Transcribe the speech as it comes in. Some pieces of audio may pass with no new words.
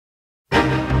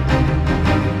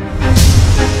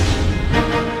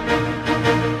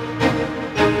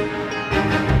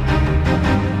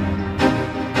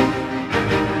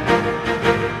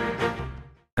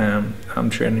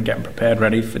training and getting prepared,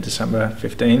 ready for December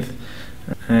 15th.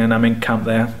 And I'm in camp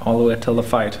there all the way till the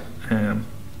fight.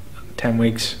 10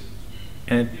 weeks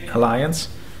in Alliance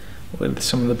with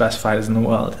some of the best fighters in the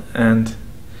world. And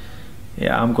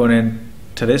yeah, I'm going in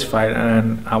to this fight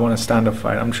and I want a stand-up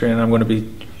fight. I'm training,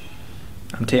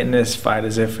 I'm taking this fight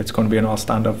as if it's going to be an all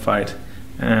stand-up fight.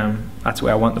 That's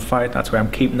where I want the fight, that's where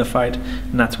I'm keeping the fight,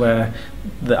 and that's where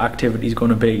the activity is going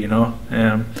to be, you know.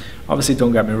 Obviously,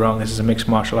 don't get me wrong, this is a mixed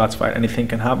martial arts fight, anything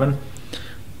can happen.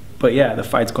 But yeah, the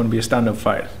fight's going to be a stand-up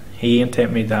fight. He ain't take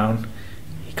me down,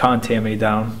 he can't take me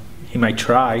down. He might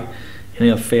try, and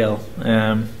he'll fail.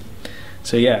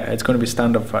 So yeah, it's going to be a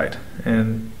stand-up fight,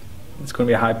 and it's going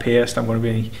to be high-paced. I'm going to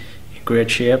be in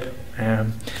great shape.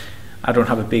 I don't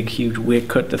have a big, huge weight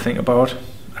cut to think about.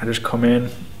 I just come in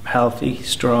healthy,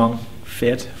 strong,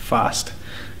 fit, fast,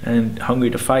 and hungry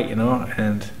to fight, you know.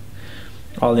 And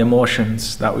all the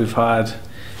emotions that we've had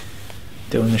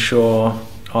doing the show,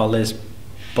 all this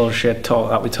bullshit talk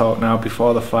that we talk now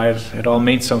before the fight, it all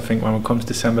means something when it comes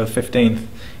December 15th.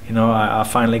 You know, I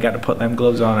finally get to put them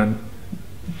gloves on and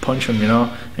punch them, you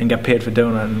know, and get paid for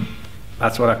doing it. And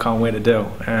that's what I can't wait to do.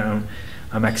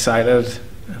 I'm excited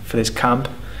for this camp.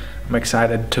 I'm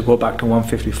excited to go back to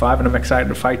 155, and I'm excited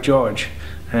to fight George.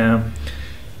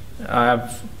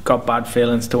 I've got bad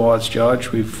feelings towards George.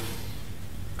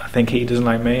 I think he doesn't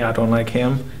like me, I don't like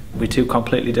him. We're two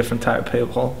completely different type of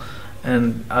people,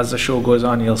 and as the show goes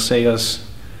on you'll see us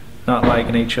not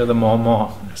liking each other more and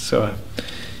more. So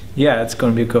yeah, it's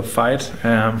going to be a good fight.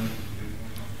 I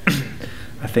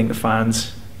think the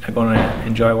fans are going to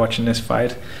enjoy watching this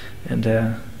fight, and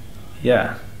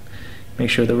yeah, make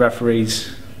sure the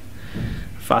referee's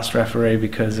fast referee,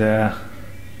 because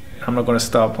I'm not going to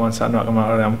stop once I knock him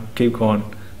out. I'm keep going.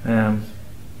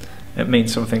 It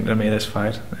means something to me, this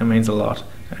fight. It means a lot,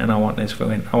 and I want this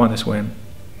win. I want this win.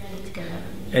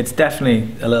 It's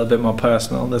definitely a little bit more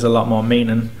personal. There's a lot more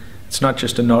meaning. It's not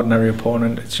just an ordinary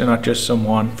opponent. It's not just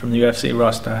someone from the UFC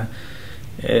roster.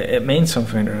 It means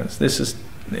something to us. This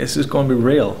is going to be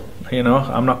real. You know,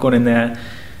 I'm not going in there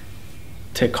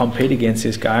to compete against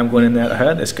this guy. I'm going in there to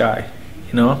hurt this guy.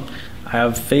 You know, I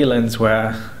have feelings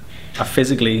where I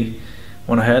physically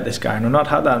want to hurt this guy, and I've not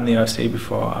had that in the UFC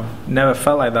before. I've never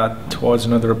felt like that towards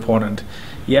another opponent.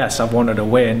 Yes, I've wanted to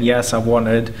win. Yes, I've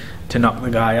wanted to knock the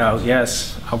guy out.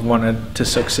 Yes, I've wanted to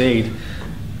succeed.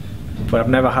 But I've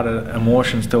never had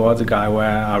emotions towards a guy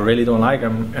where I really don't like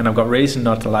him, and I've got reason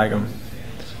not to like him.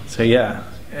 So yeah,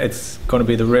 it's going to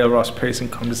be the real Ross Pearson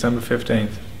come December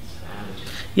 15th.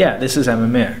 Yeah, this is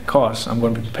MMA, of course. I'm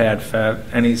going to be prepared for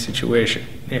any situation.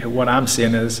 Yeah, what I'm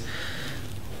saying is,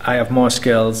 I have more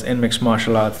skills in mixed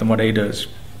martial arts than what he does.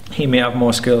 He may have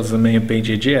more skills than me in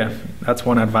BJJ. That's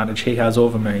one advantage he has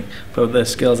over me. But the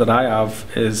skills that I have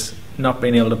is not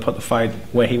being able to put the fight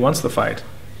where he wants the fight.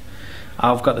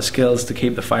 I've got the skills to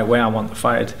keep the fight where I want the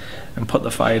fight and put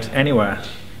the fight anywhere.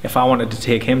 If I wanted to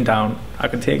take him down, I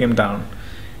can take him down.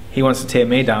 He wants to take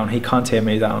me down, he can't take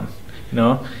me down. You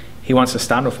know, he wants to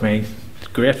stand with me. It's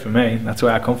great for me. That's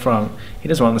where I come from. He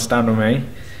doesn't want to stand with me.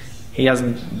 He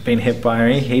hasn't been hit by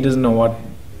me. He doesn't know what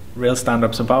real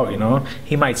stand-up's about, you know.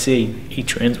 He might see he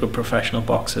trains with professional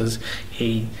boxers.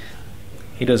 He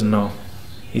doesn't know.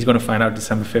 He's going to find out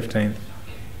December 15th.